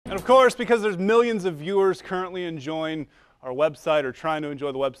And of course, because there's millions of viewers currently enjoying our website or trying to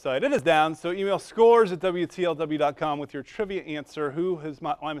enjoy the website, it is down. So email scores@WTLW.com with your trivia answer. Who has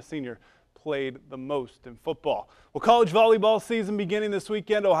Lima Senior played the most in football? Well, college volleyball season beginning this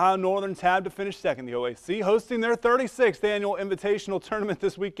weekend. Ohio Northern tabbed to finish second. The OAC hosting their 36th annual invitational tournament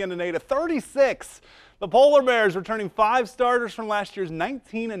this weekend in Ada. 36. The Polar Bears returning 5 starters from last year's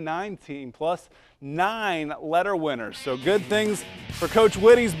 19-9 team, plus 9 letter winners. So good things for Coach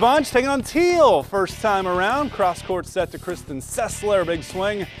Whitty's bunch. Taking on Teal first time around. Cross court set to Kristen Sessler. Big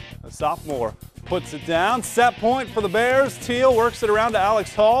swing. The sophomore puts it down. Set point for the Bears. Teal works it around to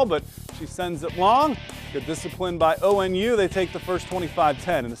Alex Hall, but she sends it long. Good discipline by ONU. They take the first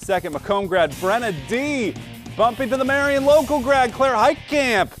 25-10. In the second, Macomb grad Brenna D. bumping to the Marion local grad Claire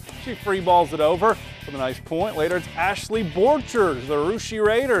Heitkamp. She free balls it over with a nice point. Later, it's Ashley Borchers, the Rushi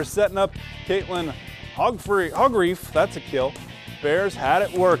Raiders, setting up Caitlin Hogreef. That's a kill. Bears had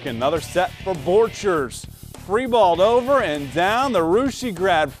it working. Another set for Borchers. Free balled over and down. The Rushi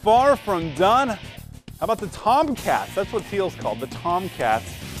grad far from done. How about the Tomcats? That's what Teal's called, the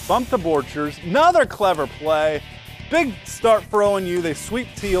Tomcats. Bump to Borchers. Another clever play. Big start for ONU. They sweep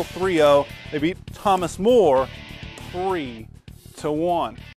Teal 3-0. They beat Thomas More 3-1.